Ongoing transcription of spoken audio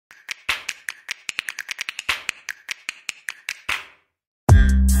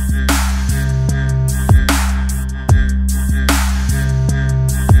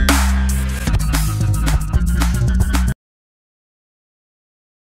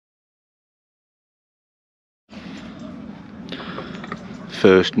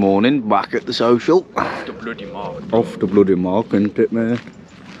First morning back at the social. Off the bloody mark. Off the bloody mark, isn't it, mate?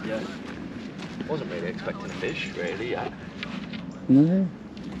 Yeah. Wasn't really expecting a fish, really, yeah. No.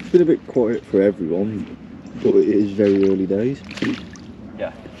 It's been a bit quiet for everyone, but it is very early days.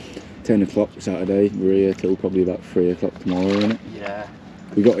 Yeah. 10 o'clock Saturday, we're here till probably about 3 o'clock tomorrow, innit? Yeah.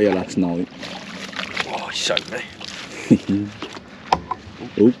 We got here last night. Oh, he soaked me.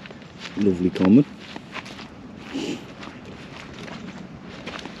 Oh, lovely common.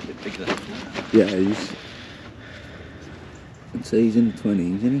 Bit bigger than Yeah, I'd say he's in the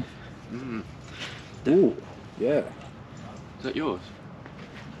 20s, isn't he? Mm. Oh, yeah. Is that yours?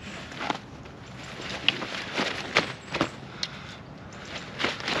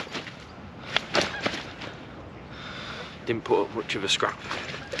 Didn't put up much of a scrap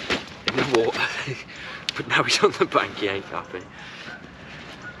in the water, but now he's on the bank, he ain't happy.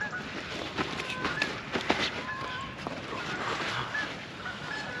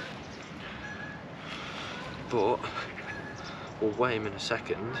 But we'll weigh him in a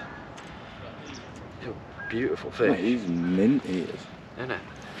second. He's a beautiful fish. Mate, he's mint, he is. Isn't it?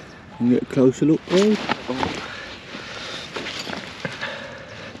 Can you get a closer look, bro?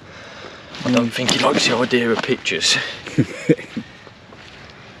 I don't think he likes the idea of pictures.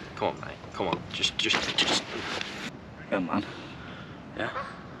 Come on, mate. Come on. Just. Come on. Yeah.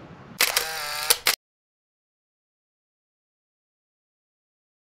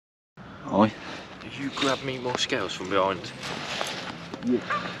 Aye. You grab me more scales from behind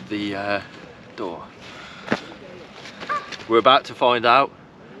the door. We're about to find out.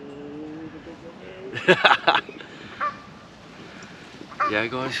 Yeah,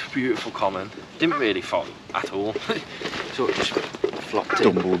 guys, beautiful common. Didn't really fight at all. Sort of just flopped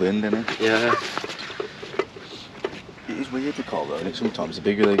in. Tumbled in, didn't he? Yeah. It is weird to call though, and sometimes the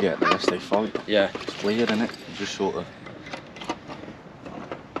bigger they get, the less they fight. Yeah. It's weird, isn't it? You just sort of.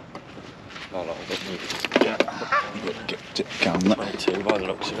 Not a lot of it. Yeah. You've got to get it down that way. 22 by the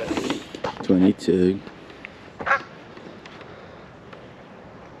looks of it. 22.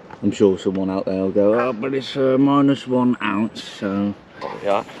 I'm sure someone out there will go, oh, but it's -1 ounce, so.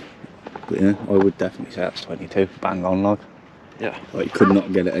 Yeah. But yeah, I would definitely say that's 22. Bang on, like. Yeah. Like, you could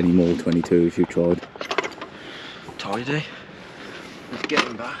not get it any more 22 if you tried. Tidy. Let's get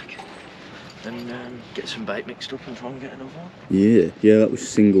him back and get some bait mixed up and try and get another one. Yeah, yeah, that was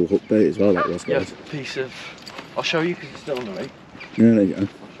single hook bait as well, that was, Yeah, guys. piece of. I'll show you because it's still on the rig. Yeah, there you go.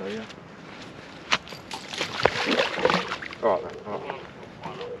 I'll show you. Alright then, alright.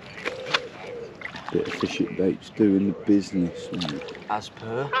 Bit of fish it baits doing the business, mate. As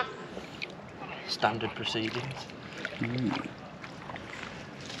per standard proceedings. Mm.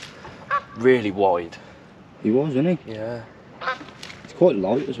 Really wide. He was, wasn't he? Yeah. He's quite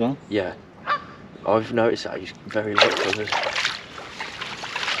light as well. Yeah. I've noticed that he's very light colours.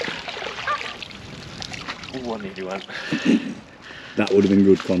 Oh, I nearly went. That would have been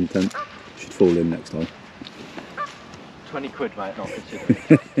good content. Should fall in next time. 20 quid, mate, not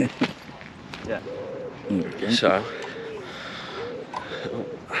considering. Yeah. So,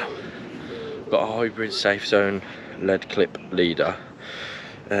 got a hybrid safe zone lead clip leader,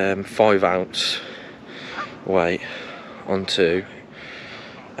 5 ounce weight onto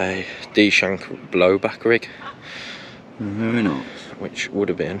a D-shank blowback rig. Very nice. Which would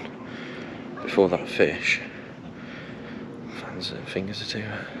have been before that fish. Fingers are too.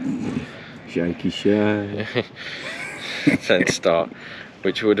 Shaky shake. Then start,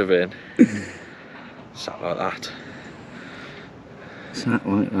 which would have been sat like that. Sat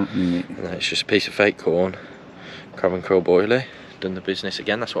like that, mate. And then it's just a piece of fake corn, crab and krill boiley. Done the business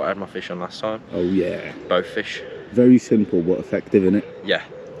again. That's what I had my fish on last time. Oh yeah. Both fish. Very simple but effective, isn't it? Yeah.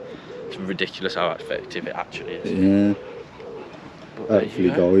 It's ridiculous how effective it actually is. Yeah. But Hopefully,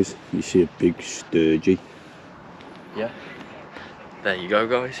 guys, you see a big sturgeon. Yeah. There you go,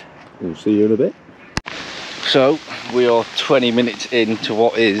 guys. We'll see you in a bit. So, we are 20 minutes into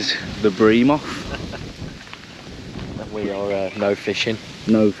what is the bream off. And we are no fishing.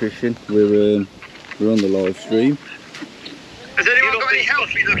 No fishing. We're on the live stream. Has anyone got any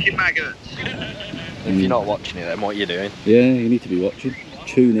healthy looking maggots? If you're not watching it, then what are you doing? Yeah, you need to be watching.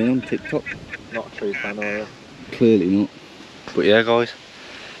 Tune in on TikTok. Not a true fan, are you? Clearly not. But yeah, guys,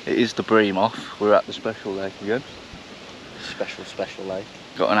 it is the bream off. We're at the special lake again. Special lake.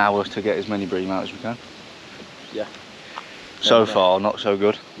 Got an hour to get as many bream out as we can. Yeah. So far, not so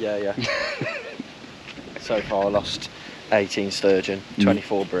good. Yeah. So far, I lost 18 sturgeon,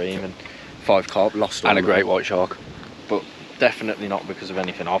 24 bream, and 5 carp. Lost all And a of great them. white shark. But definitely not because of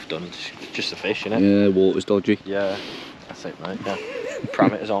anything I've done. It's just the fish, innit? Yeah, water's dodgy. Yeah. That's it, mate. Yeah.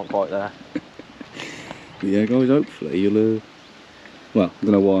 Parameters aren't quite there. But yeah, guys, hopefully you'll Well, I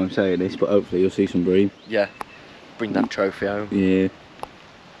don't know why I'm saying this, but hopefully you'll see some bream. Yeah. Bring that trophy home. Yeah.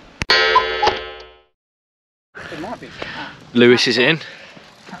 It might be a cat. Lewis is in.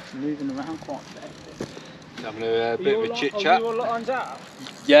 Cat's moving around quite a bit. Having a bit of a chit chat. Are you all lines out?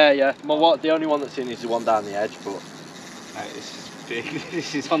 Yeah, yeah. The only one that's in is the one down the edge, but. Mate, this is big.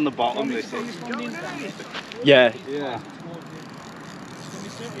 This is on the bottom. This is. Yeah. Yeah.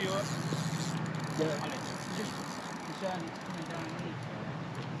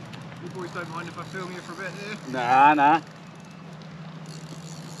 You boys don't mind if I film you for a bit here? Nah, nah.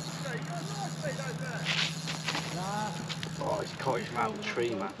 Oh, he's caught him out of the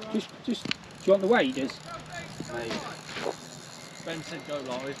tree, man. Just, do you want the waders? Mate. Ben said go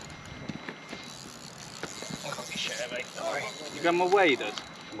live. I can't be shit, mate. Sorry. You got my waders?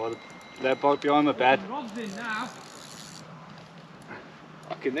 They're both behind my bed. Rob's in now.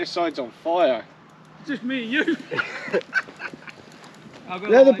 Fucking this side's on fire. Just me and you.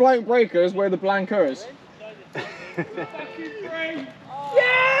 They're the blank breakers, we're the blankers.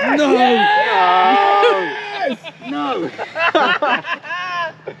 Yeah! No! Yes! No!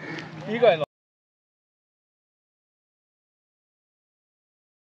 You go live.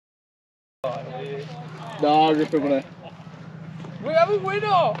 No, I'm just filming it. We have a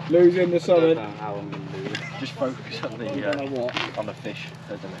winner! Losing the summit. How I'm gonna do it. Just focus on the on the fish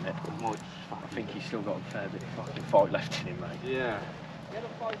at the minute. Might- I think he's still got a fair bit of fucking fight left in him, mate. Yeah.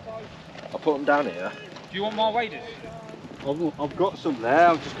 I'll put him down here. Do you want more waders? I've got some there.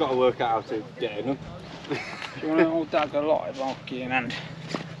 I've just got to work out how to get in them. Do you want to hold that go live? I'll get in hand.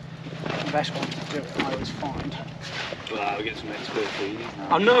 The best one to do it I always find. Well, I'll get some expert feeding.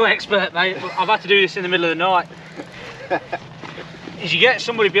 I'm no expert, mate, but I've had to do this in the middle of the night. Is you get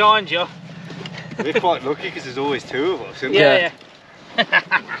somebody behind you. We're quite lucky because there's always two of us, isn't Yeah, there?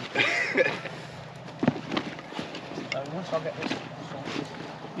 So once I get this sorted,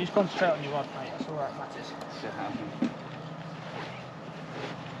 you just concentrate on your rod, mate, that's all that matters.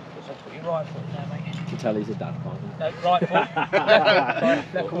 So put your right foot in there, mate. You can tell he's a dad, can't you? No, right foot. Left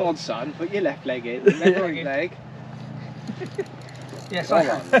foot. Come on, son, put your left leg in. Left right leg. Yes, I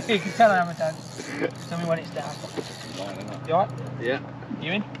you can tell I'm a dad. Tell me when it's down. You alright? Yeah.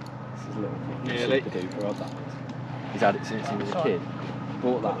 You in? This is a little fucking Nearly. super duper odd, that. He's had it since he was a kid.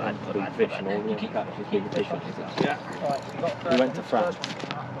 Bought that and big fish and all the other catches, big fish on his house. Yeah. Right, you got He went to France,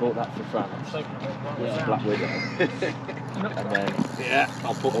 bought that for France. Yeah, Black Widow. And then Yeah.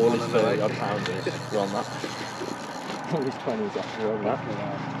 I'll put all one his on the 30 leg. odd pounders were on that. All his 20s off were on that.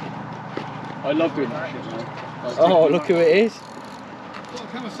 I love doing that shit, man. Oh, look who it is. Well,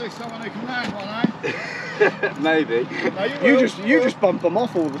 come and see someone who can land one, eh? Maybe. No, You just bump them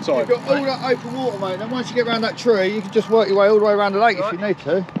off all the time. You've got all that open water, mate. Then once you get around that tree, you can just work your way all the way around the lake if you need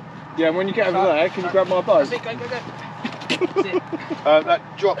to. Yeah, and when you get over there, can you grab my boat? That's it, go. That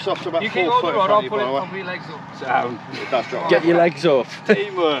drops off to about You 4 keep hold foot the in rod, front I'll of put you, it by on your legs up. Sound. the way. It does drop. Get your legs off.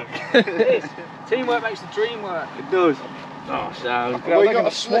 Teamwork. It is. Teamwork makes the dream work. It does. Oh, sound. Well, They're going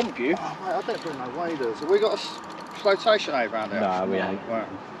to swamp you. Oh, mate, I don't bring no waders. Have we got a flotation aid round there? Nah, we ain't. Right.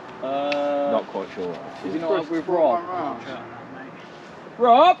 Not quite sure. Is he not up with Brought Rob? one round.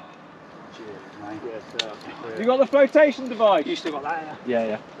 Rob, Yes, you got the flotation device? You still got that, Yeah,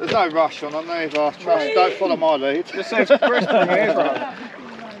 yeah. There's no rush on them either. Trust, don't follow my lead. Just says Chris from here, bro.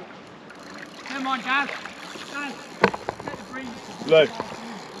 Come on, Dad. Dad, get the breeze. Look,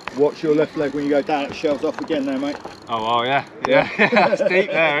 watch your left leg when you go down. It shelves off again there, mate. Oh, yeah. Yeah. That's deep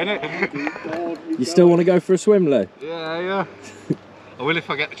there, isn't it? You still want to go for a swim, Lew? Yeah. I will if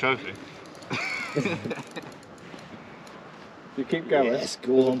I get the trophy. You keep going. Yes,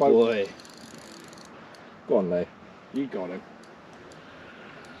 go on, boy. Go on, Lew. You got him.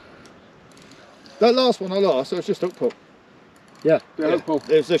 That last one I lost, so it's just hook pull. Yeah. It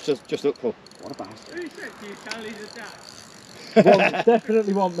was just hook pull. What a bastard. Who said to you, Charlie's a dad?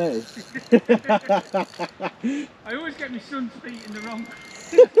 Definitely want me. I always get my son's feet in the wrong.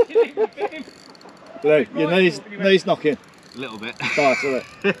 Look, your knees knocking. A little bit. Nice, isn't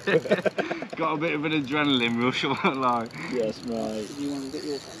it? Got a bit of an adrenaline rush, I won't lie. Yes, mate. You want to get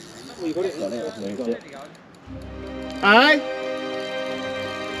your Well, you got it. Aye?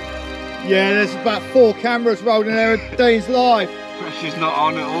 Yeah, there's about 4 cameras rolling there at Dean's live. Pressure's not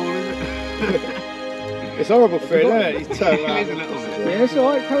on at all, is it? It's horrible for him, isn't it? He's turned It is a around. little bit. Yeah, it's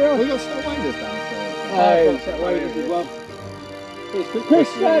alright, carry on. We've got still waders downstairs. Oh, set waders as well. Chris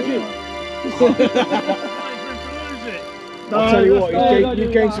Sturgeon. No, I'll tell you what, no,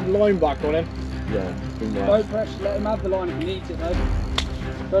 you gained some line back on him. Yeah. Don't press, let him have the line if he needs it though.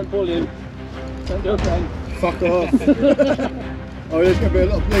 Don't pull him. Don't do it then. Fuck off. Oh, there's going to be a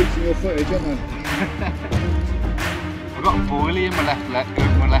lot of bleach in your footage, isn't there? I've got a boiley in my left leg,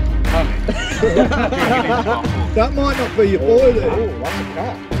 my left belly. That might not be your boiley. Oh, that's a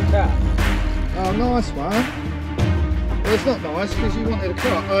cat. Oh, nice, man. Well, it's not nice because you wanted a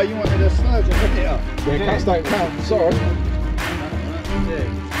cut. You wanted a sturgeon, didn't you? Yeah, cats don't count. Sorry.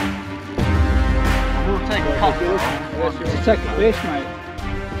 We'll take a cut. Just take a fish, mate.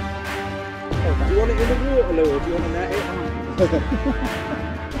 Do you want it in the water, Lew, or do you want to net it?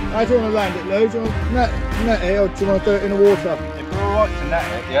 How do you want to land it, Lew? Do you want to net it or do you want to do it in the water? If we're alright to net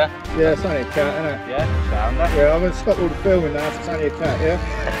it, yeah? Yeah, it's only a cat, isn't it? Yeah, sound that. Yeah, I'm going to stop all the filming now, it's only a cat, yeah?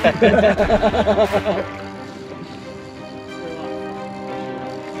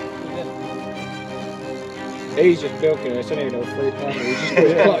 He's just milking it, it's only a little 3 pounder. He's just got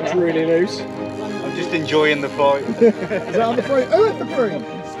his clutch really loose. I'm just enjoying the fight. Is that on the bream? Oh, at the bream!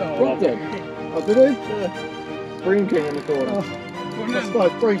 Rob did. Oh, did he? Yeah. Bream King in the corner. Oh, I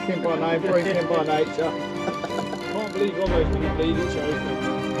suppose Bream King by name, Bream King by nature. Can't believe almost when you bleed each other.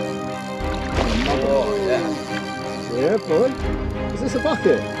 Oh, yeah. Yeah, boy. Is this a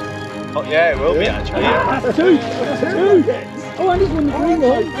bucket? Oh, yeah, it will be actually. Yeah. Two! Oh, and he's won the green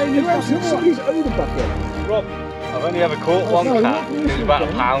one. And he's over the bucket. Rob, I've only ever caught one cat. It's about a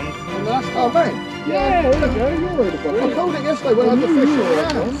pound. Oh, mate. Yeah, there you go, you're over the bucket. I called it yesterday when I had the fish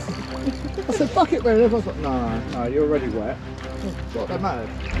all around. I said bucket man, everyone's like, no, you're already wet. What, that matters?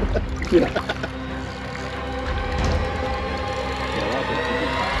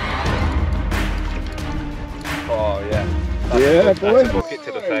 Oh, yeah. Yeah, boy. That's a bucket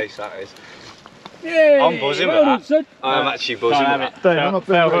to the face, that is. Yeah. I'm buzzing with that. I'm actually buzzing with that. Dave, I'm not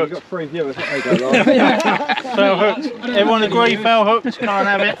being rude, you've got 3 viewers, what they go wrong. Fell hooked. Everyone agree, fell hooked, can't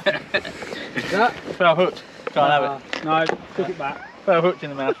have it. That? Fell hooked, can't have it. No, took it back. Fell hooked in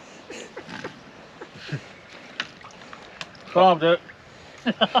the mouth. Carved it.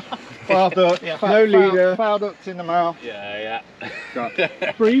 Fouled hook, no leader. Fouled hooked in the mouth. Yeah,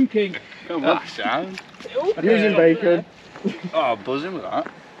 Bream King. Come on. Sound. Using bacon. Oh, I'm buzzing with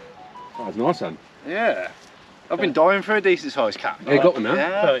that. Oh, that's nice then. Yeah. I've been dying for a decent sized cat. Yeah, you got them now?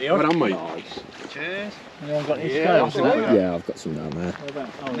 Yeah. 30 Well done, mate. Cheers. Anyone got any Yeah, scales? Yeah, I've got some down there.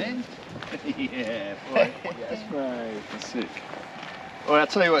 Yeah, boy. Yes, mate. Sick. Well, I'll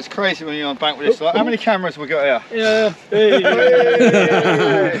tell you what, it's crazy when you're on bank with this. Like, how many cameras we got here? Yeah.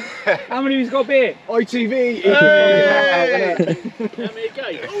 How many of you's got beer? ITV! How many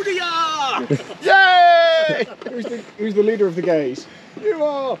gates? Oh, they are! Yay! Who's the leader of the gays? You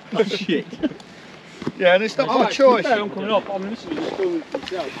are! Oh, shit. Yeah, and it's not my choice. I'm coming up. I'm literally just filming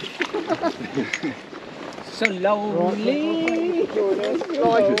myself. So lonely.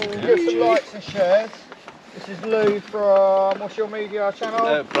 Give some likes and shares. This is Lew from, what's your media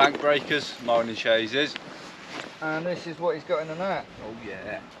channel? Blank Breakers, mine and Shay's is. And this is what he's got in the net. Oh,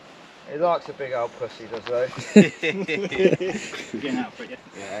 yeah. He likes a big old pussy, does he? Getting out for it,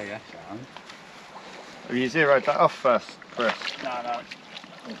 Yeah, sound. Have you zeroed that off first, Chris? No.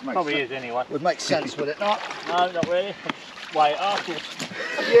 Probably is anyway. Would make sense, would it not? No, not really. Wait, afterwards.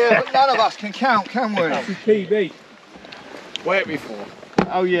 Yeah, but none of us can count, can we? PB. Wait before.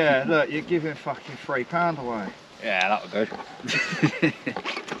 Oh yeah, look, you're giving fucking £3 away. Yeah, that'll do.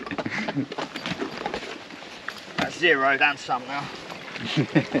 That's zeroed and some now.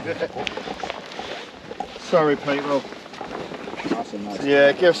 Sorry people. That's a nice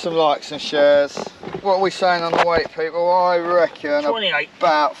Yeah, give some likes and shares. What are we saying on the weight, people? I reckon 28.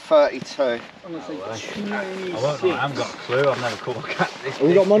 about 32. I'm going to say 26. I haven't got a clue, I've never caught a cat this Have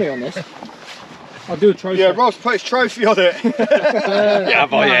we got money on this? I'll do a trophy. Yeah, Rob's put his trophy on it. Yeah,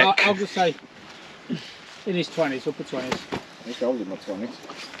 boy, yeah. I'll just say in his 20s, upper 20s. It's gold in my 20s.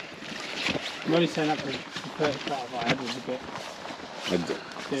 I'm only saying that because the first part of my head was a bit.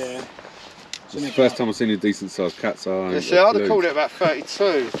 Yeah. It's the first time I've seen a decent sized cat, so I Yeah, see, I'd have called it about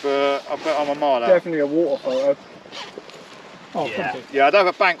 32, but I bet I'm a mile out. Definitely a water photo. Oh, Yeah. thank you. Yeah, I'd have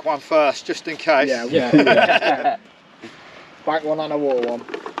a bank one first, just in case. Yeah. Bank one and a water one.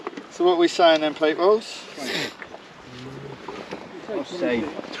 So what are we saying then, peoples? I'll say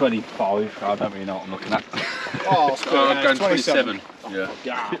 25, I don't really know what I'm looking at. Oh, I'm going 27. Yeah.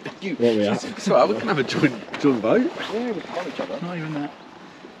 What we at? So we can have a joint boat. Yeah, we can follow each other. Not even that.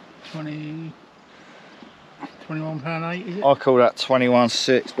 21.8 is it? I call that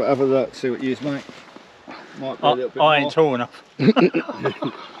 21.6, but have a look, see what you use, mate. Might be a little bit I ain't more. tall enough.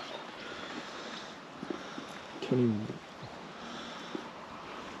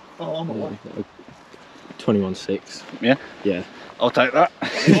 21.6. Yeah? Yeah. I'll take that.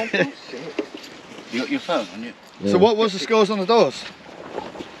 You got your phone on you? So what was the scores on the doors?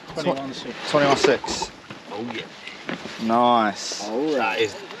 21.6. 21.6. Oh yeah. Nice. Alright. That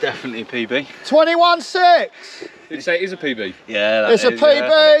is Definitely a PB. 21.6. Did you say it is a PB? Yeah, It's a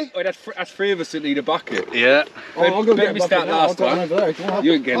PB. Oh, that's three of us that need a bucket. Yeah. Oh, I'll go Bet get we start last time.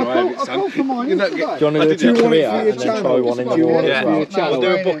 You ain't getting away with it, son. for mine You're not yesterday. get- Do you want to Do you do want a it for here your and then channel? try one in your one Yeah. as well? I'll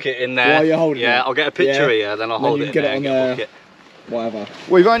do a bucket in there. While you're holding yeah, it. I'll get a picture Yeah. here, then I'll And then hold you it get in it on there and there. get a bucket. Whatever.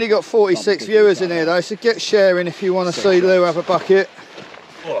 We've only got 46 viewers in here though, so get sharing if you want to see Lew have a bucket.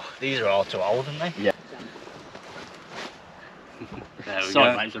 Oh, these are all too old, aren't they? Yeah. There we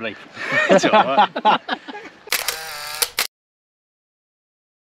Sorry, go. mate, relief. It's alright.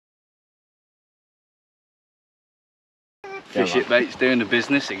 Fish it bait's doing the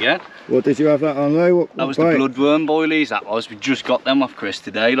business again. What did you have that on, Lew? That was the bloodworm boilies, that was. We just got them off Chris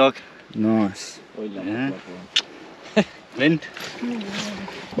today, like. Nice. Yeah. Mint.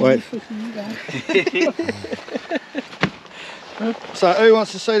 Wait. So who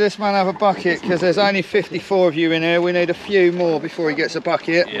wants to see this man have a bucket? Because there's only 54 of you in here. We need a few more before he gets a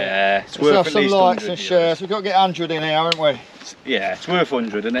bucket. Yeah, it's Let's worth have at some least likes 100, and yeah. shares. We've got to get 100 in here, haven't we? Yeah, it's worth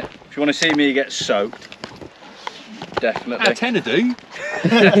 100, isn't it? If you want to see me get soaked, definitely. 10 to do.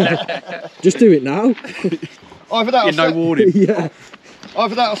 Just do it now. Either that, or No warning. Yeah.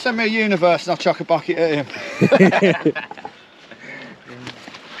 either that or send me a universe and I'll chuck a bucket at him.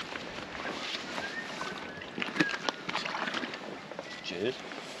 Cheers.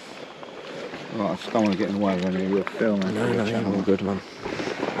 Right, I just don't want to get in the way when you're filming. No, I'm all good, man.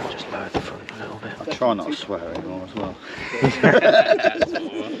 Just lower the front a little bit. I try not to swear anymore as well.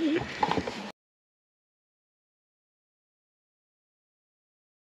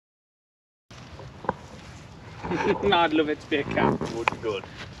 No, I'd love it to be a cat. Would be good.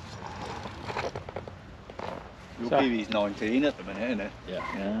 Your PV's 19 at the minute, isn't it?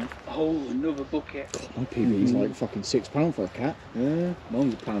 Yeah. Oh, another bucket. My PB's like fucking £6 for a cat. Yeah.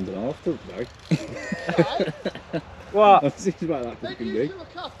 Mine's £1.50 today. What? That's about that fucking big. a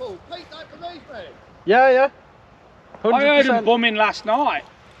couple. Pete, don't believe me. Yeah. I heard him bumming last night.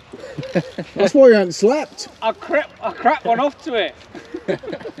 That's why you hadn't slept. I cracked one off to it.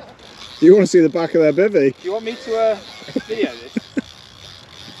 You want to see the back of their bivvy? Do you want me to video this?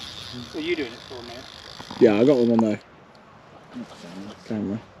 Or are you doing it for me? Yeah, I got them on there.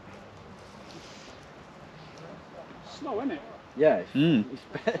 Camera. Snow, isn't it? Yeah. Mm.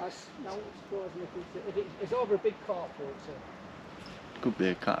 That's, that wouldn't surprise me if it's either a big carp or it's a... Could be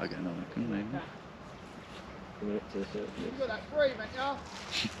a cat again, I reckon, maybe. You got that free, mate, yeah?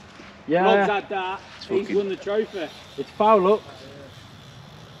 Yeah. Rob's had that. He's won the trophy. It's foul up.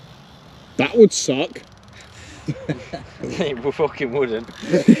 That would suck. It fucking wouldn't.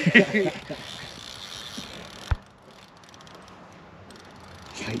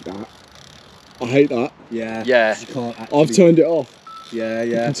 I hate that. I hate that. Yeah. Yeah. You can't I've turned it off. Yeah,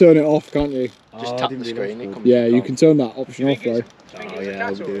 You yeah. can turn it off, can't you? Just tap the screen. It comes Yeah, you on. can turn that option off though. Oh, yeah,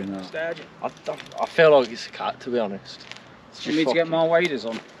 I'll be doing that. Sturgeon. I feel like it's a cat, to be honest. It's You need to get my waders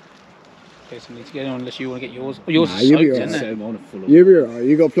on. Okay, so I need to get on unless you want to get yours. Oh, yours Nah, is you'll be soaked, alright. isn't it? Same on a full of You'll be alright,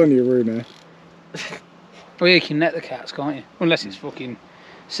 you got plenty of room there. Oh yeah, you can net the cats, can't you? Unless it's fucking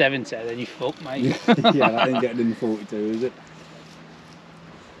 70, then you fuck, mate. Yeah, that ain't getting in the 42, is it?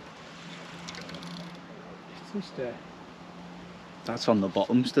 Just, That's on the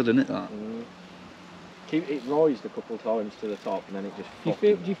bottom still, isn't it, that? Keep it rised a couple of times to the top and then it just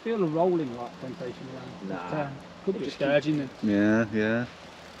do you feel a rolling like sensation around? Nah. Could be sturgeon then. Yeah, yeah.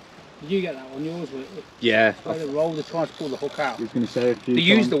 Did you get that on yours? Yeah. Like the roll, they're trying to pull the hook out. I was going to say a few They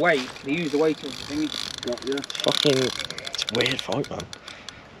use the weight. They use the weight of the thingy. fucking. It's a weird fight, man.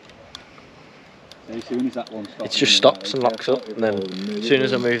 As soon as that one stops. It just stops and locks up, and then as soon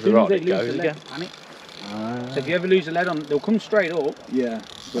as I move the rod, it goes again. So if you ever lose a lead on, they'll come straight up. Yeah.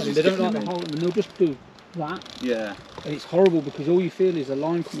 And they don't like the whole, and they'll just do that. Yeah. And it's horrible because all you feel is a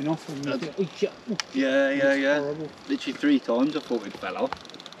line coming off and you feel, Yeah, it's horrible. Literally 3 times I thought it fell off.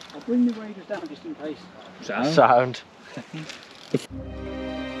 I'll bring the waders down just in case. Sound.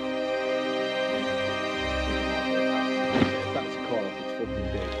 That's a carp, it's fucking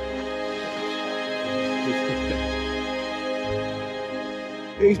big.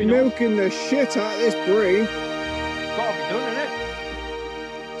 He's milking the shit out of this bream. Gotta be done, innit?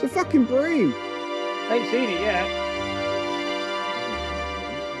 It's a fucking bream. Ain't seen it yet.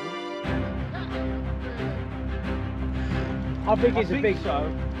 How big is a big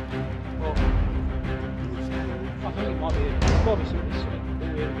so? I think it might be something sweet.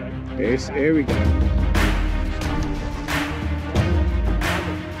 Yes, here we go.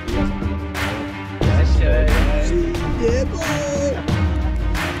 Yeah, boy.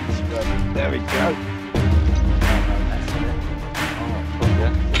 There we go.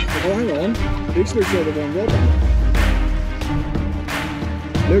 Oh, hang on. These looks like the one rod.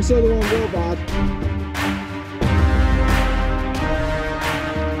 Looks like the one real bad.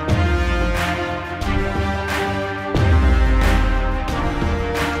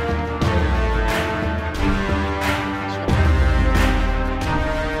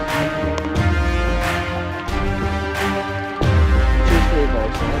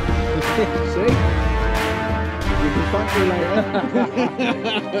 See? You can fuck me later.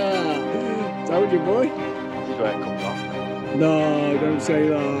 Told you, boy. This is where it comes off. No, don't say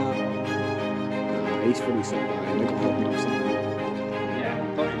that. He's fully sold out. They've got help him something.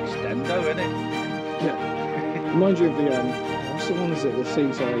 Yeah, got an extendo, innit? Yeah. Reminds you of the what's the one? Is it the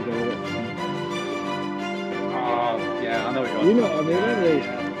seaside or what? Oh, yeah, I know what You know what I mean, don't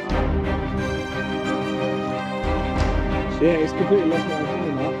you? Yeah, it's completely lost my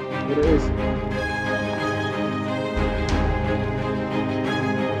opinion that, but it is.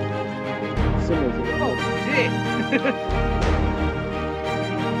 Similar to that. Oh, shit!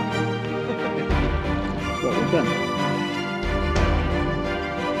 What we've done?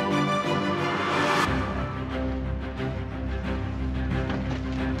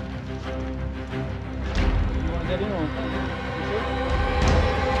 You want to get in or?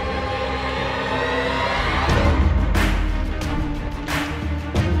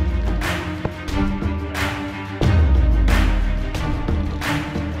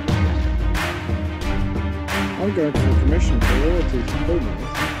 I'm going for commission for royalties and filming this.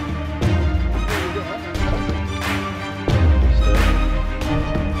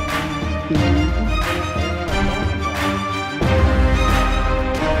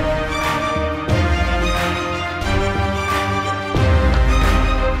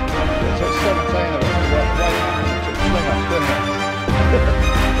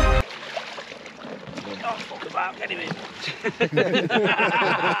 Oh, fuck about, get him in.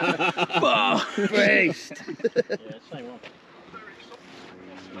 Beast! Yeah, same one.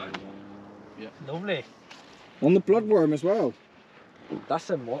 Lovely. On the bloodworm as well. That's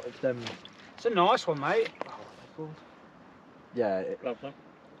them what? Them. It's a nice one, mate. Oh, what are they called? Yeah. Grubs, huh?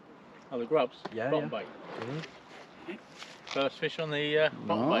 Oh, the grubs? Yeah, Bottom yeah. bait. First fish on the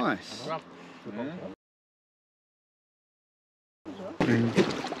bottom bait. Nice. Grub.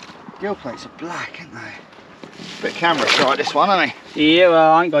 Gill plates are black, aren't they? Bit camera shy this one, ain't Yeah,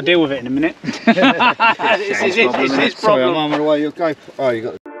 well, I ain't got to deal with it in a minute. This is his Sorry, I'm problem. on the way. You'll go. Oh, you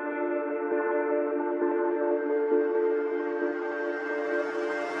got.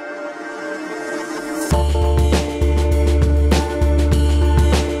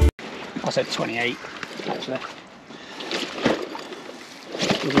 I said 28, actually.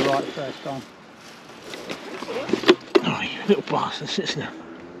 You'll be right first time. Oh, you little bastard, sits there.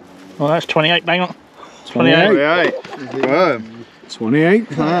 Well, that's 28, bang on. 28. 28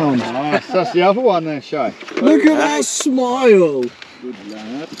 pounds. Nice. That's the other one then, Shay. Look at that smile. Good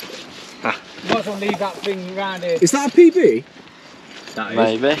lad. Might as well leave that thing round here. Is that a PB?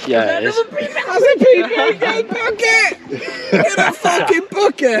 Maybe. Yeah, it is. That's a PB. Get a bucket. Get a fucking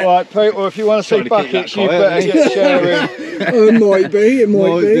bucket. Right, people, if you want to see buckets, you better get sharing. It might be. It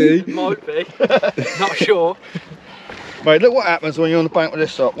might be. Might be. Not sure. Mate, look what happens when you're on the bank with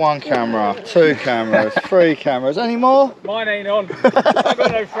this up. 1 camera, 2 cameras, 3 cameras. Any more? Mine ain't on. I've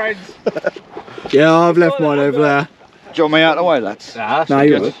got no friends. Yeah, I've left mine over there. Do you want me out of the way, lads? Nah, No,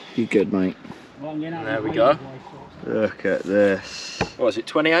 you're good. You're good, mate. There we go. Look at this. What was it,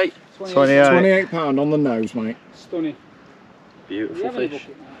 28? 28. £28 on the nose, mate. Stunning. Beautiful fish.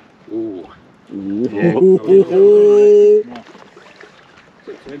 Ooh. Yeah.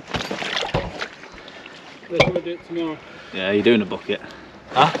 Let's do it tomorrow. Yeah, you're doing a bucket.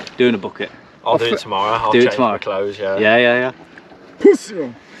 Huh? Doing a bucket. I'll do it tomorrow. I'll Do it change tomorrow. my clothes, yeah. Yeah, yeah,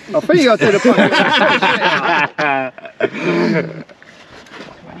 Pussy. I think you got to do the bucket.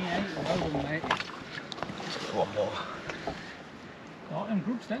 28, well done, mate. One more. Like them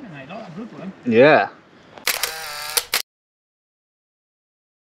grubs, don't they, mate? Like that bloodworm. Yeah.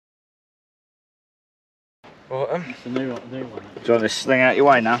 Right, It's the new one. Do you want this thing out your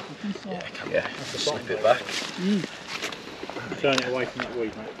way now? yeah, slip it back. Turn it away from that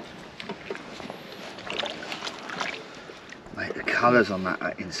weed, mate. Mate, the colours on that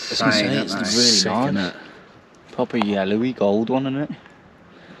are insane, aren't they? It's really nice. Proper yellowy gold one, isn't it?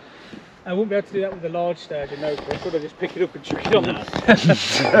 I wouldn't be able to do that with the large sturgeon, no, Chris. Could I just pick it up and chuck it on?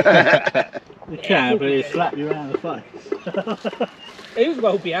 You can, but it'll slap you around the face. He was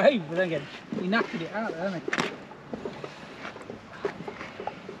well behaved, but then again, he knackered it out there, didn't he?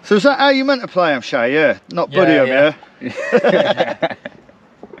 So is that how you meant to play him, Shay? Yeah, not buddy him, yeah?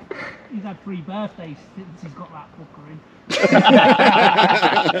 He's had 3 birthdays since he's got that fucker in.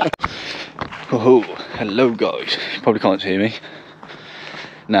 Oh, hello guys. You probably can't see me.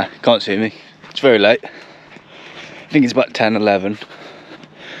 Nah, can't see me. It's very late. I think it's about 10, 11.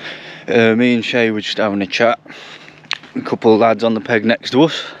 Me and Shay were just having a chat. A couple of lads on the peg next to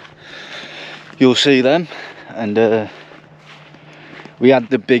us. You'll see them. And we had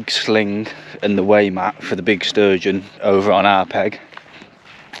the big sling and the weigh mat for the big sturgeon over on our peg.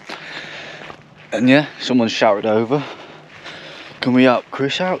 And yeah, someone shouted over, can we help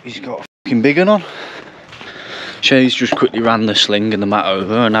Chris out? He's got a fucking big one on. Shay's just quickly ran the sling and the mat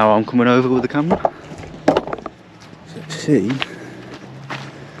over, and now I'm coming over with the camera. So let's see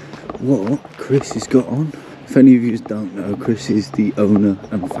what Chris has got on. If any of you don't know, Chris is the owner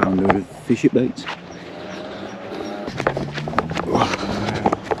and founder of Fish It Baits.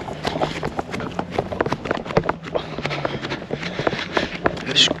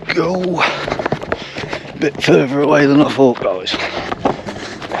 Let's go. A bit further away than I thought, guys.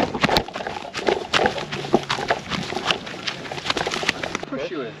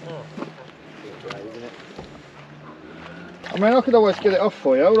 Push you in. I mean, I could always get it off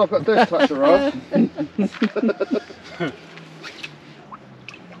for you. All I've got to do is touch the rod.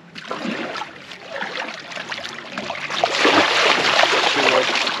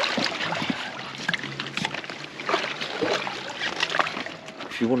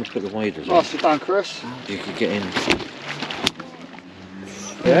 If you want to put the waders on, Nicely done, Chris. you could get in.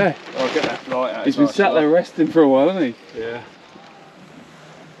 Yeah. I'll get that light out. He's been sat there resting for a while, hasn't he? Yeah.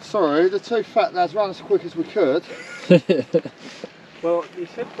 Sorry, the two fat lads ran as quick as we could. Well, he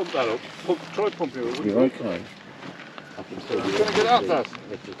said pump that up. Try pumping it up. You're okay. You couldn't get it up, Dad?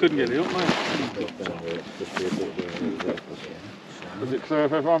 Couldn't get it up, mate. Was it clear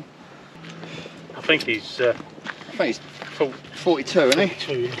of everyone? I think he's I think he's 42, isn't he?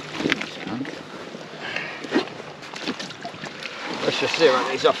 2. Let's just zero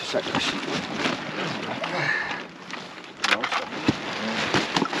these off a second.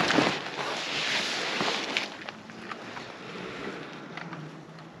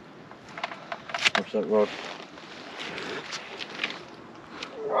 What's that rod?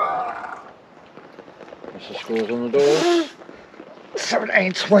 What's the scores on the doors?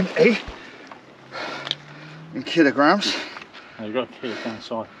 1720 in kilograms. Oh, you've got to keep it down the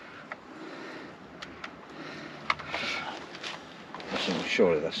side.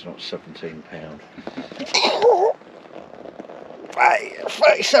 Surely that's not £17. Hey,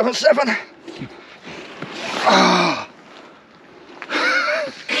 37.7. Oh.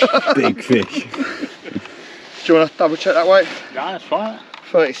 Big fish. Do you want to double check that weight? Yeah, that's fine.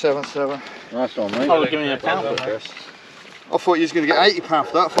 37.7. Nice one, mate. Oh, give me a pound for this. I thought you was going to get £80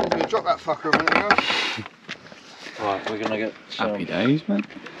 for that. I thought you were going to drop that fucker a minute ago. Right, we're going to get some. Happy days, man.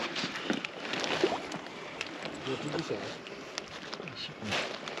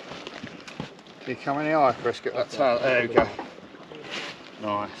 Can you come in the eye, Chris? Get that tail. There we go.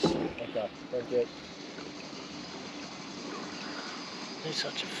 Nice. Okay, very good. He's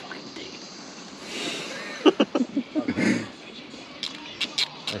such a fucking dick.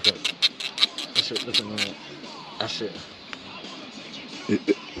 Okay. That's it, look at that. That's it.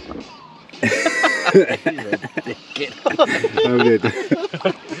 Oh, good.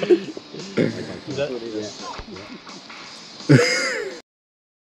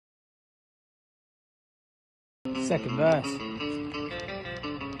 Second verse.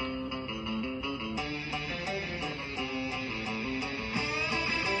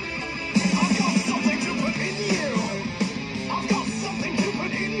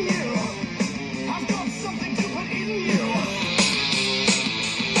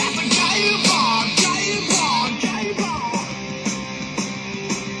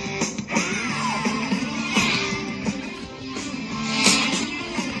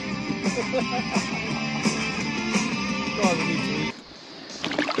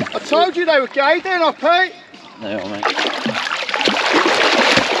 I told you they were gay, didn't I, Pete? There, mate.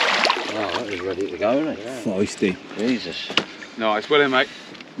 Oh, that was ready to go, isn't it? Feisty. Jesus. Nice, well in, mate.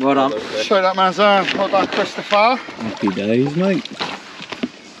 Well done. Show that man's arm. Well done, Christopher. Happy days, mate.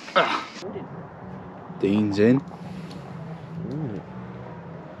 Dean's in.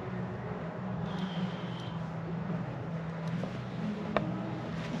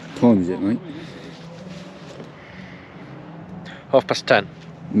 What time is it, mate? 10:30.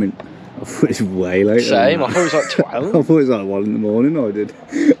 I mean, I thought it was way later. Same, I thought it was like 12. I thought it was like 1 in the morning, I did.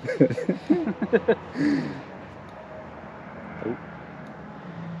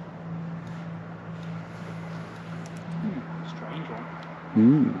 Strange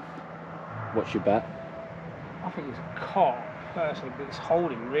one. What's your bet? I think it's a carp, personally, but it's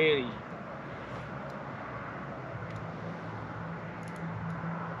holding really.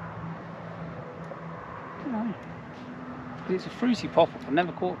 It's a fruity popper. I've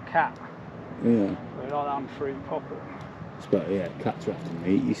never caught a cat. Yeah. Really like that on fruity popper. But yeah, cats are after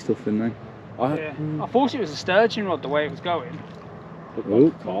meaty stuff, aren't they? Yeah. I thought it was a sturgeon rod the way it was going.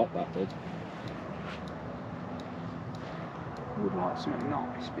 Oh, carp that did. I would like something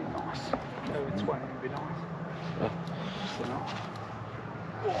nice, be nice. Over 20 would be nice. Just enough.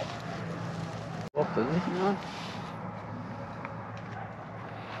 What, doesn't it? No.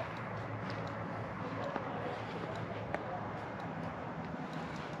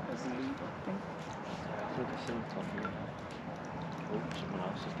 Oh, someone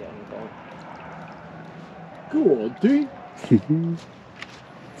else is getting a bite. Go on, dude.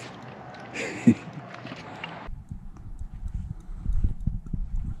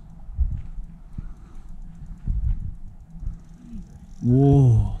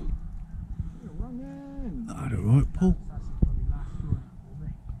 Whoa. That alright, Paul.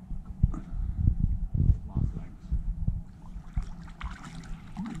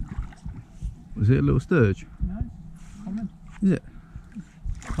 Was it a little sturge? No, come on. Is it?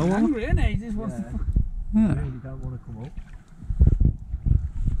 Oh, well. Angry, isn't he? He just wants to. Yeah. Really don't want to come up.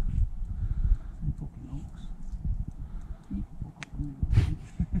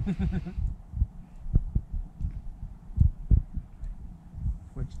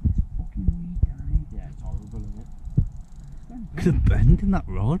 Yeah, it's horrible, isn't it? Look at the bend in that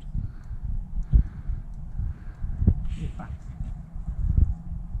rod.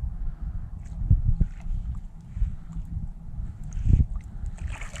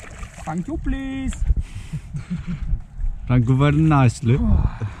 Thank you, please. Thank you very nicely.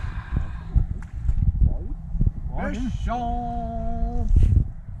 Fish on.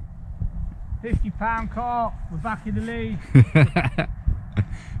 £50 carp. We're back in the lead.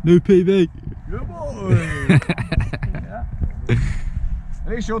 New PB. Good boy! At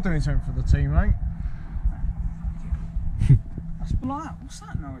least you're doing something for the team, mate. That's like, what's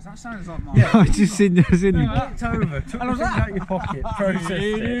that noise? That sounds like my. I just seen this in. Walked over, took the thing out your pocket, processed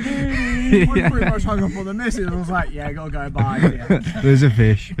it. Yeah. I pretty much hung up on the missus and was like, yeah, gotta go buy it. There's a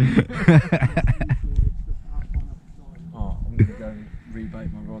fish. Oh, I'm gonna go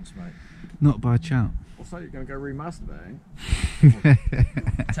rebait my rods, mate. Not a bad shout. Also, you're gonna go remaster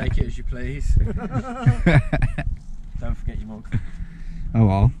Take it as you please. Don't forget your mug. Oh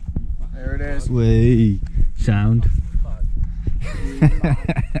well. There it is. Wee. Sound.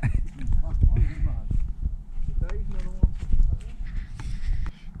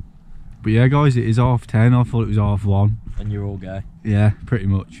 But yeah, guys, it is 10:30. I thought it was 1:30. And you're all gay. Yeah, pretty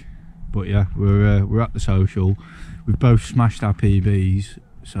much. But yeah, we're at the social. We've both smashed our PBs,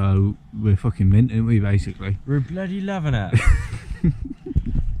 so we're fucking mint, aren't we? Basically. We're bloody loving it.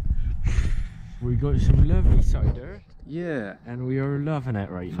 We got some lovely cider. Yeah. And we are loving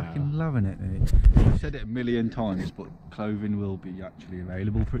it right Fucking now. loving it, mate. I've said it a million times, but clothing will be actually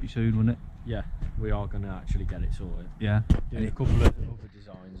available pretty soon, won't it? Yeah, we are going to actually get it sorted. Yeah. Doing a couple of other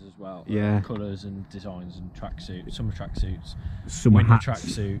designs as well. Yeah. Colours and designs and tracksuits, summer tracksuits, Some winter hats,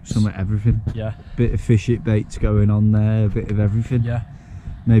 tracksuits. some of everything. Yeah. Bit of fish it baits going on there, a bit of everything. Yeah.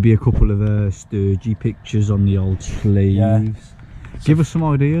 Maybe a couple of sturgy pictures on the old sleeves. Yeah. Give us some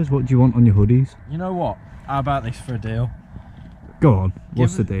ideas. What do you want on your hoodies? You know what? How about this for a deal? Go on.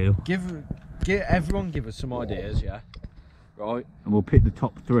 What's the deal? Everyone give us some ideas, yeah? Right. And we'll pick the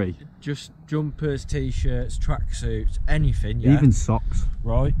top 3. Just jumpers, t-shirts, tracksuits, anything, yeah? Even socks.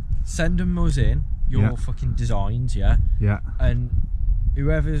 Right. Send them us in, your fucking designs, yeah? Yeah. And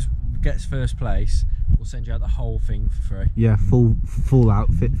whoever gets first place, we'll send you out the whole thing for free. Yeah, full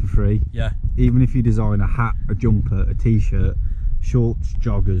outfit for free. Yeah. Even if you design a hat, a jumper, a t-shirt, shorts,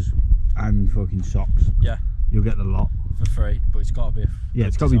 joggers, and fucking socks. Yeah. You'll get the lot. For free, but it's got to be a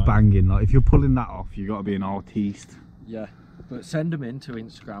it's got to be banging. Like, if you're pulling that off, you've got to be an artiste. Yeah. But send them in to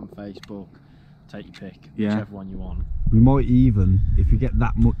Instagram, Facebook, take your pick, Yeah. whichever one you want. We might even, if you get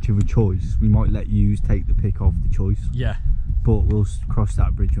that much of a choice, we might let you take the pick of the choice. Yeah. But we'll cross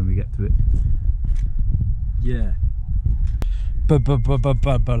that bridge when we get to it. Yeah.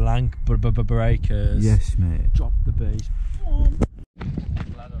 Blank breakers. Yes, mate. Drop the bass.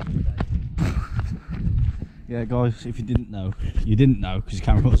 Yeah, guys, if you didn't know because the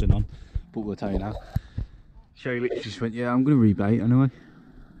camera wasn't on, but we'll tell you now. Shay literally just went, yeah, I'm going to rebait anyway.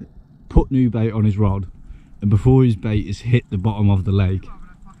 Put new bait on his rod, and before his bait has hit the bottom of the lake.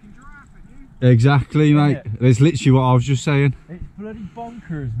 Exactly, mate. That's literally what I was just saying. It's bloody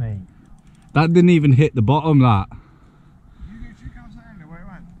bonkers, mate. That didn't even hit the bottom, that.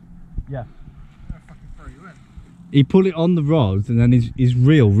 Yeah. He put it on the rod, and then his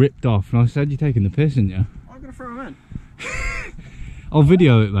reel ripped off, and I said, you're taking the piss, aren't you? I'm gonna throw him in. I'll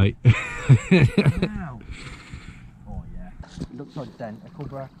video it, mate. Wow. Oh yeah. It's identical,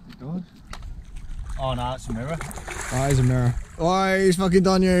 bro. It does. Oh no, it's a mirror. That is a mirror. Oh, he's fucking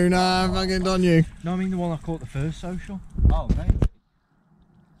done you. Nah, fucking done you. No, I mean the one I caught the first social. Oh, maybe.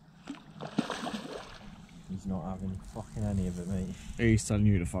 He's not having fucking any of it, mate. He's telling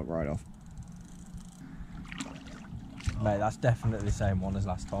you to fuck right off. Mate, that's definitely the same one as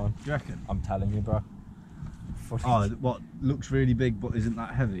last time. Do you reckon? I'm telling you, bro. Oh, what looks really big but isn't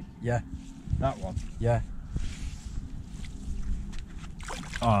that heavy? Yeah. That one? Yeah.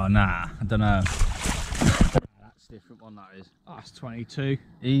 Oh nah, I don't know. That's a different one, that is. Oh, that's 22.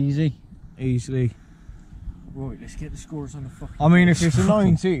 Easy. Easily. Right, let's get the scores on the fucking. I mean, if it's a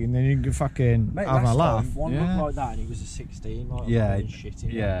 19, then you can fucking Mate, have a last laugh. time, one Yeah. looked like that and it was a 16. Like, Yeah,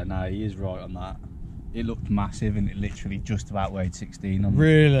 shitting. yeah, no, he is right on that. It looked massive and it literally just about weighed 16 on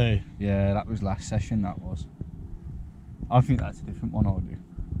Really? Yeah, that was last session, that was. I think that's a different one I do.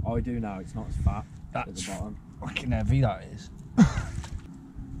 I do now, it's not as fat at That's the bottom. fucking heavy, that is.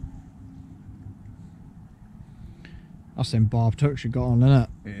 That's them barb tucks you got on, innit?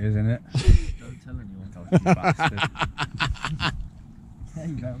 It is, isn't it? Don't tell anyone, you bastard. There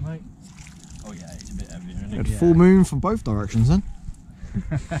you go, mate. Oh yeah, it's a bit heavier, isn't You it? had full moon from both directions then.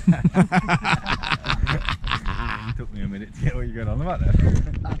 Took me a minute to get what you're going on about there.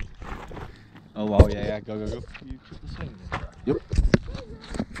 Oh wow, yeah, go. You took the swing then? Yep.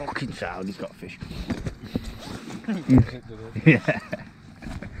 Fucking sound, he's got a fish. Yeah.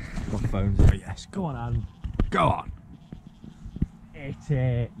 My phone's oh yes, go on, Adam. Go on. Hit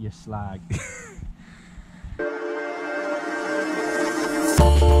it, you slag.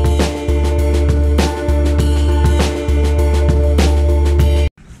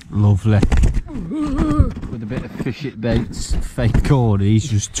 Lovely. With a bit of fish it baits, fake cord, he's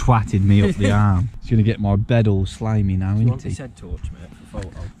just twatted me up the arm. He's going to get my bed all slimy now, You isn't want he? this head torch, mate, for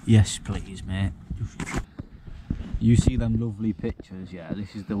photo? Yes, please, mate. You see them lovely pictures, yeah,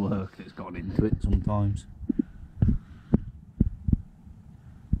 this is the work that's gone into it sometimes.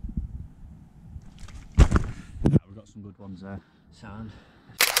 Yeah, we've got some good ones there. Sound.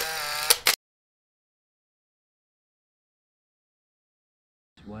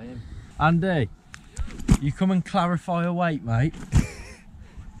 Weigh him. Andy, you come and clarify a weight, mate.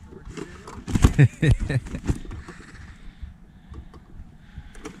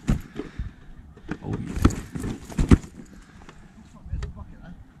 Oh yeah.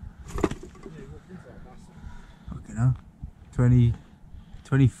 Fucking hell. 20,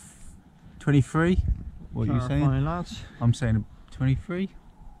 20, 23? What are you saying? Lads. I'm saying 23.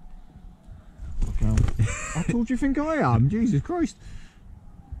 How tall do you think I am? Jesus Christ.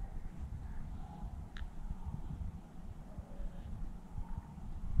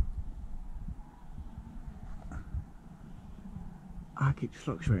 I keep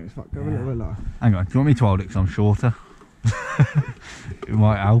fluctuating. It's fuck, go a little bit lower. Hang on, do you want me to hold it because I'm shorter? It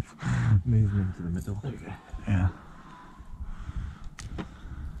might help. Move him into the middle. Yeah.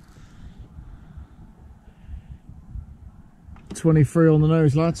 .23 on the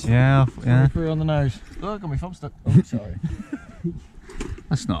nose, lads. Yeah, yeah. 23 on the nose. Oh, got my fob stuck. Oh, sorry.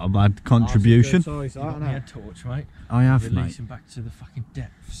 That's not a bad contribution. Size, You got me a torch, mate. I have, Release mate. him back to the fucking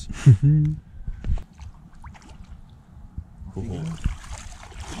depths.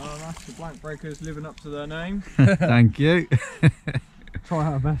 Oh, that's the blank breakers living up to their name. Thank you. Try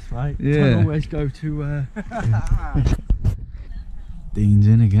our best, mate. Yeah. Don't always go to Dean's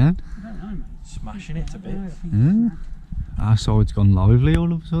in again. I don't know, mate. smashing it to bits. Yeah. Our side's gone lively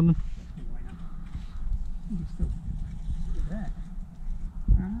all of a sudden. I think it's still there.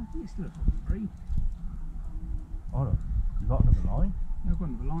 I think it's still a fucking breed. Hold on. You got another line? They've got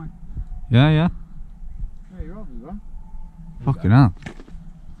another line. Yeah, yeah. Yeah, you're obviously right. Fucking hell.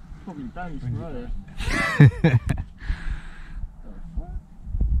 Probably Dan's from earlier.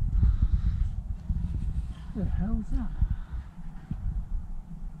 What the hell's that?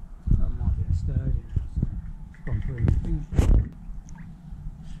 That might be a sturgeon. It's gone through the thing.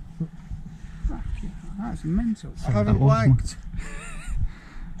 Fucking hell, that's mental. I haven't That was wanked.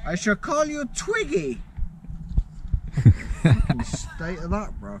 I shall call you Twiggy. Fucking state of that,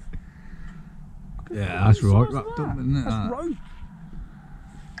 bruv. Yeah, that's right. Wrapped up, isn't it? That's that? rope.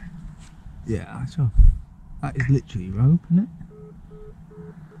 Yeah, that's right. That is literally rope, isn't it?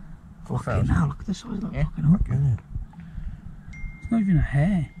 Fucking hell, look at the size of that fucking hook. It's not even a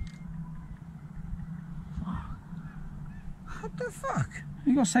hair. What the fuck?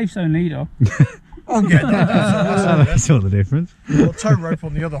 You got a safe zone leader. I'm getting that. That's all the difference. Got tow rope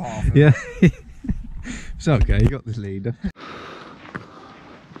on the other half. Yeah. It's okay, you got this leader.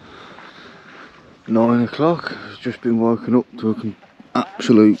 9 o'clock, I've just been woken up to an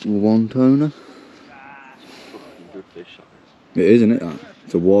absolute one toner. Good fish. It is, isn't it? That?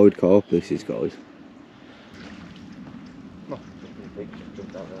 It's a wide carp, this is, guys.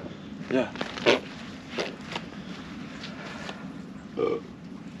 Yeah.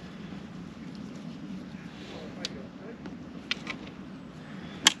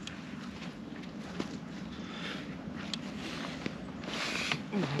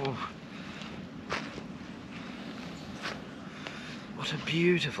 What a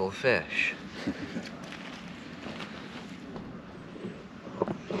beautiful fish.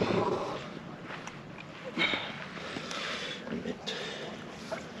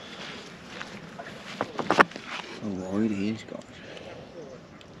 How wide he is, guys.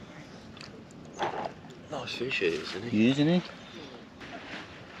 Nice fish he is, isn't he? He is, isn't he?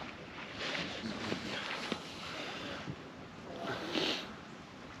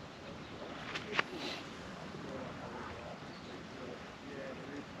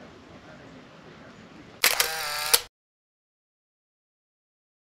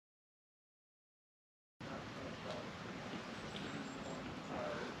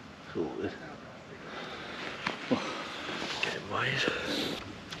 Sorted. Get him weighed.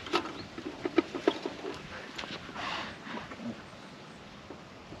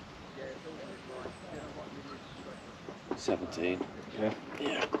 $17. Yeah.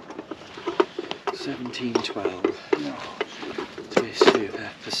 Yeah. 17.12. To be super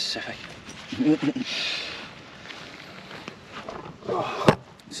Pacific.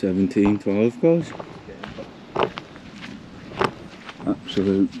 17.12, guys.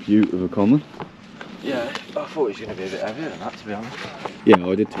 Absolute beaut of a common. Yeah, I thought he was going to be a bit heavier than that, to be honest. Yeah,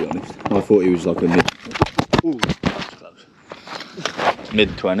 I did, to be honest. I thought he was like a mid. Ooh, that's close.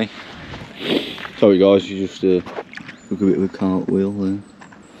 Mid 20. Sorry, guys, you just look a bit of a cartwheel there.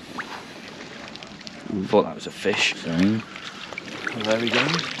 Thought that was a fish. Same. Well, there we go.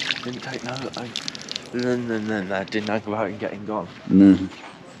 Didn't take note. Then I didn't know about him getting gone. No.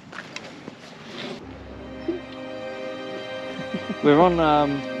 We're on,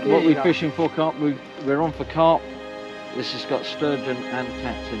 what we're fishing for, Carp? We're on for carp. This has got sturgeon and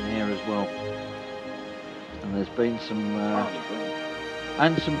cats in here as well. And there's been some,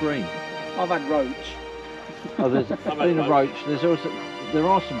 and some bream. I've had roach. Oh, there's been a roach. There's also, there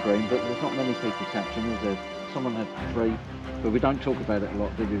are some bream, but there's not many people catching, is there? Someone had 3, but we don't talk about it a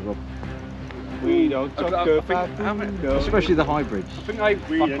lot, do we, Rob? We don't talk about Especially the hybrids. I think I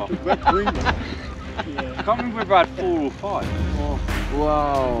can't remember if I had 4 or 5.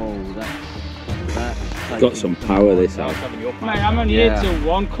 Whoa, that's Got some power, this I was has. having your Mate, I'm only here till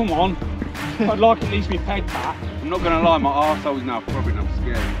 1, come on. I'd like at least me peg back. I'm not going to lie, my arsehole's now throbbing, I'm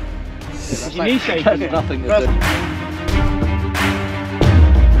scared. Your knee shaking. That's nothing to do.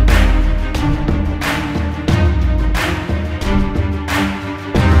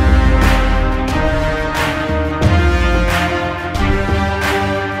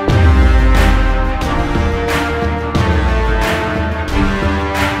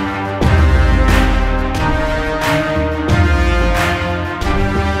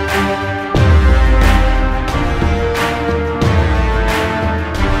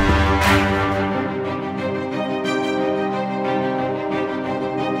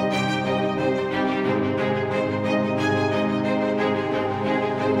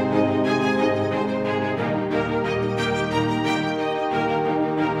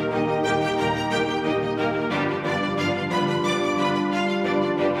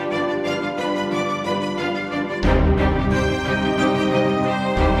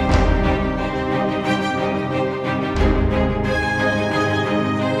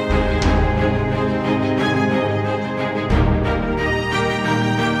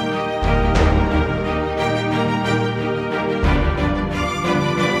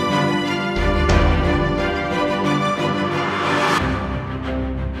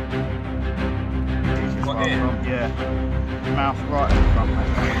 Yeah. Mouth right in front, mate.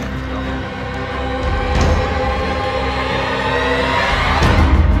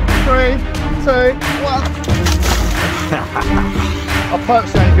 3, 2, 1. I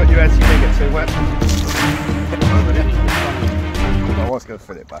purposely only got you as you didn't get too wet. I was going to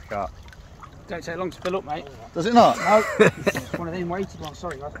fill it back up. Don't take long to fill up, mate. Does it not? No. It's one of them weighted ones,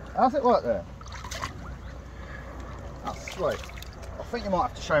 sorry guys. How's it work there? That's sweet. I think you might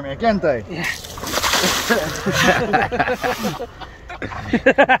have to show me again, Dave. Yeah.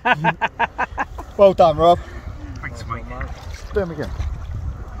 Well done, Rob. Thanks, mate. Do them again.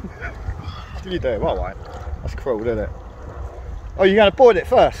 Did you do it? Well, mate. That's cruel, isn't it? Oh, you're going to boil it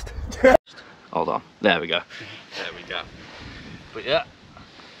first? Hold on. There we go. There we go. But yeah.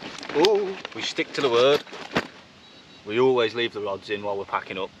 Oh, we stick to the word. We always leave the rods in while we're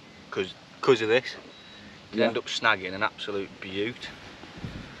packing up because of this. You end up snagging an absolute beaut.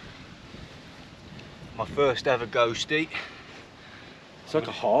 My first ever ghostie. It's like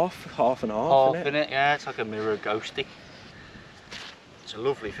a half and half. Half Isn't in it, yeah, it's like a mirror ghostie. It's a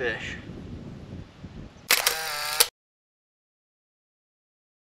lovely fish.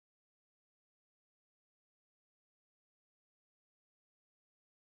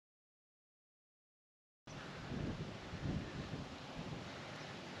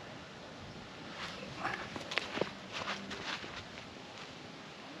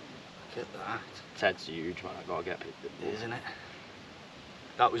 Look at that. Ted's huge, man. I gotta get it. Isn't it?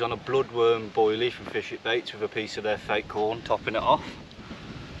 That was on a bloodworm boiley from Fish It Baits with a piece of their fake corn topping it off.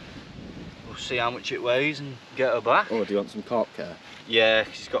 We'll see how much it weighs and get her back. Oh, do you want some carp care? Yeah,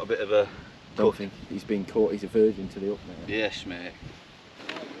 'cause he's got a bit of a Don't think he's been caught. He's a virgin to the up, mate. Yes, mate.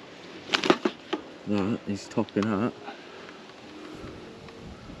 That is topping that.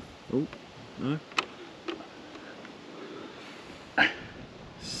 Oh, no.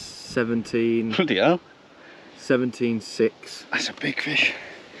 17. Bloody hell. 17.6. That's a big fish.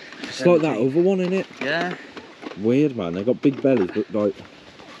 It's like that other one, innit? Yeah. Weird, man. They got big bellies, but like.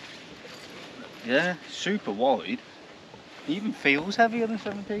 Yeah, super wide. It even feels heavier than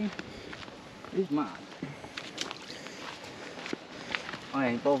 17. It's mad. I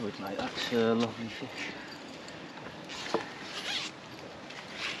ain't bothered, mate. That's a lovely fish.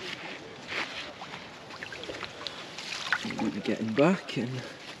 We'll be getting back and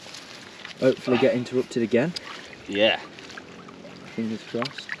hopefully get interrupted again. Yeah. Fingers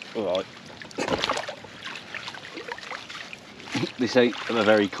crossed. Alright. This ain't a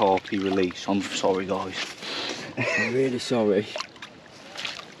very carpy release. I'm sorry, guys. I'm really sorry.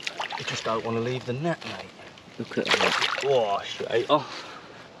 I just don't want to leave the net, mate. Look at that. Oh, straight off.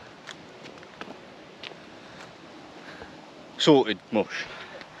 Sorted mush.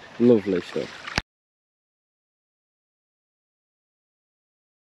 Lovely stuff.